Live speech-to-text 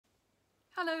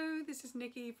Hello, this is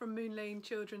Nikki from Moon Lane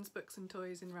Children's Books and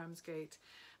Toys in Ramsgate,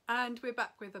 and we're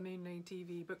back with a Moon Lane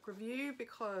TV book review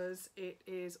because it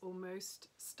is almost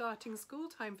starting school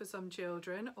time for some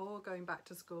children or going back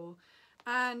to school,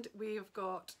 and we've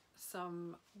got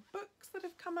some books that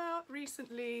have come out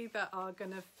recently that are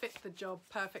going to fit the job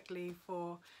perfectly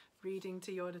for reading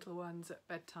to your little ones at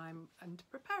bedtime and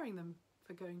preparing them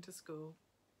for going to school.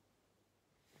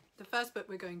 The first book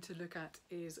we're going to look at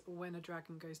is When a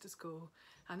Dragon Goes to School,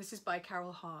 and this is by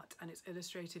Caryl Hart and it's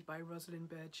illustrated by Rosalind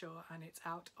Beardshaw and it's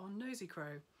out on Nosy.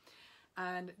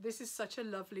 And this is such a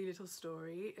lovely little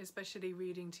story, especially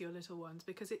reading to your little ones,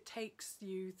 because it takes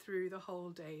you through the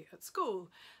whole day at school.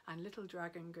 And little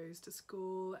dragon goes to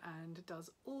school and does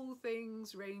all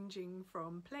things ranging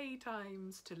from play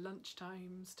times to lunch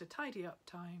times to tidy up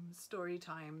times, story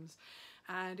times.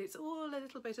 And it's all a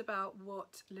little bit about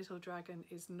what little dragon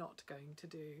is not going to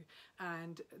do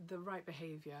and the right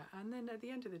behaviour. And then at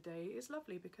the end of the day, it's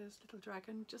lovely because little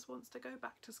dragon just wants to go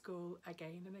back to school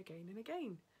again and again and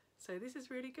again. So this is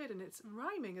really good, and it's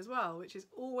rhyming as well, which is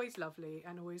always lovely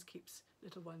and always keeps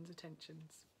little ones'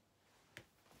 attentions.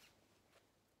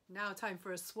 Now time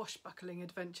for a swashbuckling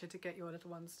adventure to get your little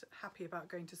ones happy about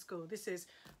going to school. This is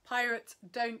Pirates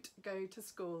Don't Go to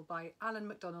School by Alan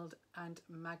MacDonald and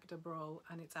Magda Broll,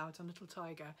 and it's out on Little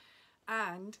Tiger.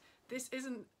 And this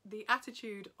isn't the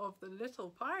attitude of the little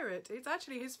pirate, it's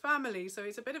actually his family, so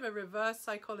it's a bit of a reverse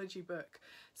psychology book.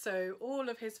 So all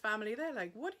of his family, they're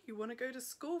like, what do you want to go to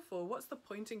school for? What's the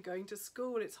point in going to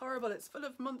school? It's horrible, it's full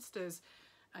of monsters.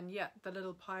 And yet the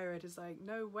little pirate is like,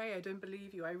 no way, I don't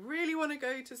believe you, I really want to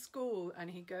go to school.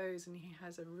 And he goes and he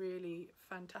has a really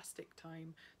fantastic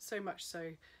time, so much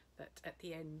so that at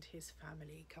the end his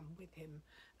family come with him,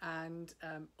 and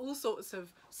all sorts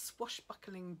of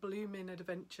swashbuckling blooming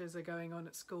adventures are going on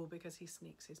at school because he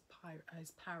sneaks his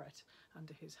parrot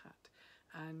under his hat,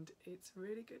 and it's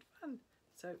really good fun.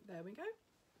 So there we go.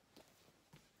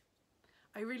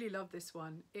 I really love this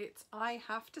one. It's I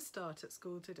Have to Start at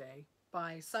School Today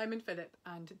by Simon Phillip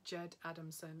and Jed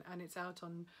Adamson, and it's out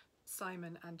on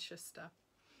Simon and Schuster.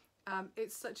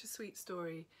 It's such a sweet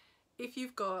story. If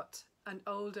you've got an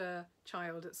older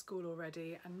child at school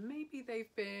already and maybe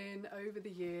they've been over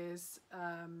the years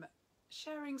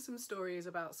sharing some stories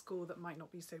about school that might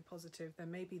not be so positive, then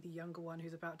maybe the younger one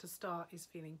who's about to start is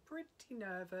feeling pretty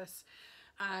nervous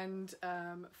and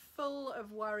full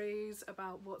of worries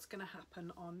about what's going to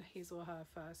happen on his or her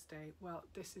first day. Well,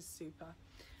 this is super,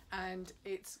 and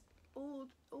it's all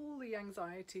the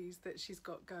anxieties that she's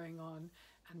got going on,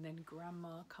 and then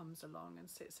grandma comes along and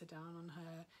sits her down on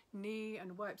her knee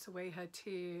and wipes away her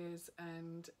tears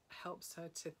and helps her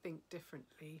to think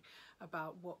differently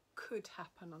about what could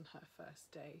happen on her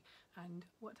first day. And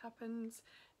what happens?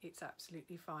 It's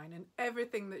absolutely fine, and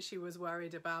everything that she was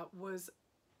worried about was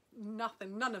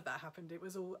none of that happened. It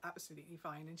was all absolutely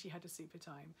fine and she had a super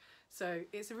time. So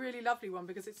it's a really lovely one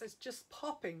because it's just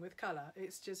popping with colour.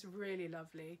 It's just really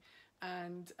lovely,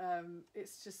 and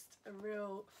it's just a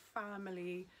real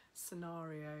family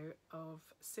scenario of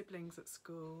siblings at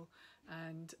school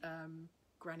and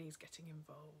grannies getting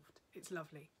involved. It's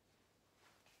lovely.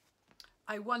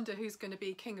 I Wonder Who's Going to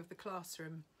Be King of the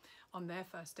Classroom on their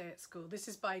first day at school. This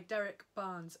is by Derek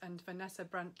Barnes and Vanessa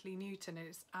Brantley Newton, and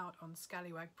it's out on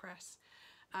Scallywag Press.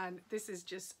 And this is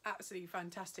just absolutely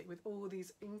fantastic with all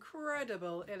these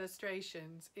incredible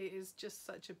illustrations. It is just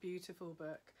such a beautiful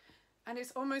book, and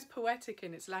it's almost poetic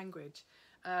in its language.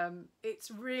 It's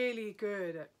really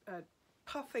good at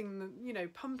puffing them, you know,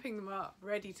 pumping them up,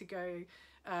 ready to go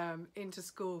into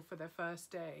school for their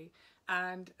first day.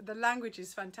 And the language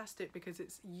is fantastic because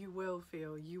it's you will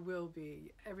feel, you will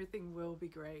be, everything will be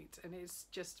great, and it's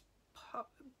just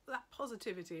that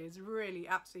positivity is really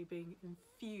absolutely being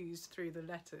infused through the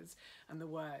letters and the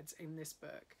words in this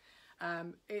book.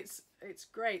 It's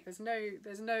great. There's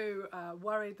no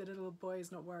worry. The little boy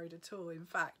is not worried at all. In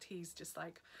fact, he's just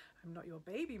like, I'm not your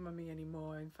baby mummy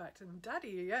anymore. In fact, I'm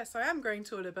daddy. Yes, I am growing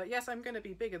taller, but yes, I'm going to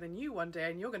be bigger than you one day,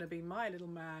 and you're going to be my little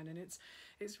man. And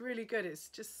it's really good. It's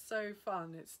just so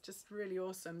fun. It's just really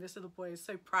awesome. This little boy is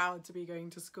so proud to be going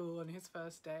to school on his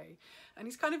first day, and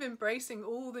he's kind of embracing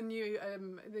all the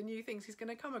new things he's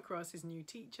going to come across: his new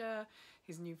teacher,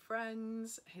 his new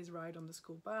friends, his ride on the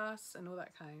school bus, and all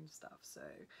that kind of stuff. So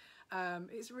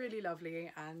it's really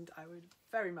lovely, and I would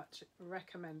very much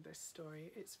recommend this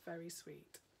story. It's very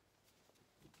sweet.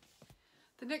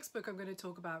 The next book I'm going to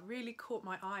talk about really caught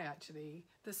my eye actually,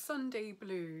 The Sunday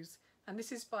Blues, and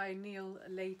this is by Neil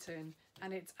Layton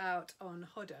and it's out on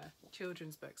Hodder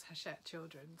Children's Books, Hachette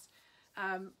Children's.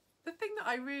 The thing that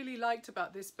I really liked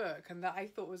about this book and that I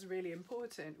thought was really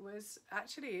important was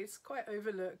actually it's quite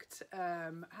overlooked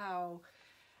how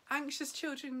anxious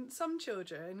some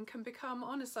children can become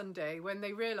on a Sunday when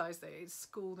they realise that it's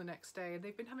school the next day and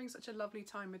they've been having such a lovely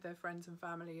time with their friends and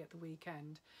family at the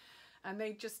weekend and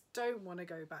they just don't want to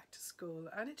go back to school,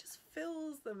 and it just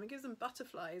fills them, it gives them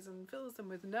butterflies and fills them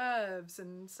with nerves,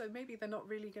 and so maybe they're not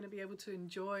really going to be able to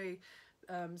enjoy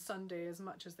Sunday as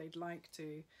much as they'd like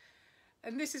to.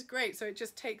 And this is great, so it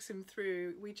just takes him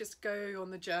through. We just go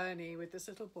on the journey with this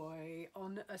little boy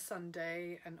on a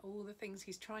Sunday and all the things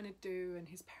he's trying to do, and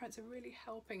his parents are really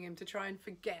helping him to try and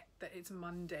forget that it's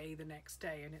Monday the next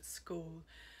day and it's school.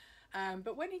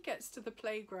 But when he gets to the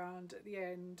playground at the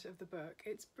end of the book,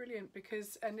 it's brilliant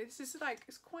because, and this is like,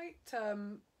 it's quite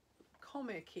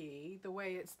comic-y the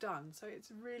way it's done, so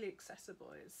it's really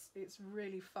accessible, it's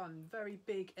really fun, very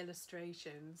big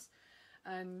illustrations.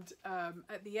 And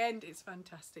at the end it's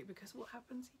fantastic because what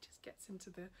happens, he just gets into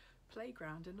the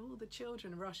playground and all the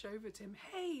children rush over to him,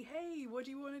 hey, what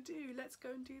do you want to do, let's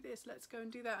go and do this, let's go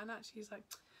and do that, and actually he's like,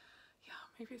 yeah,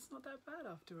 maybe it's not that bad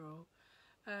after all.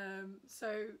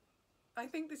 So I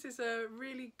think this is a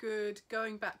really good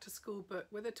going back to school book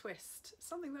with a twist,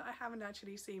 something that I haven't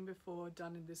actually seen before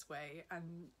done in this way,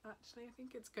 and actually I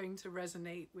think it's going to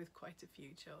resonate with quite a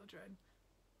few children.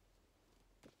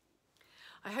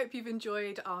 I hope you've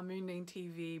enjoyed our Moon Lane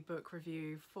TV book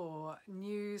review for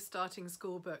new starting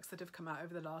school books that have come out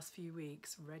over the last few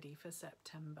weeks, ready for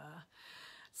September.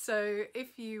 So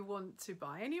if you want to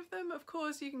buy any of them, of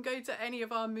course, you can go to any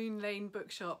of our Moon Lane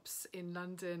bookshops in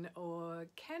London or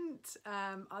Kent.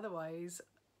 Otherwise,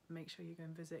 make sure you go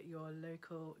and visit your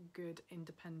local good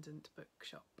independent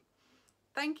bookshop.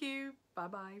 Thank you.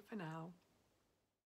 Bye-bye for now.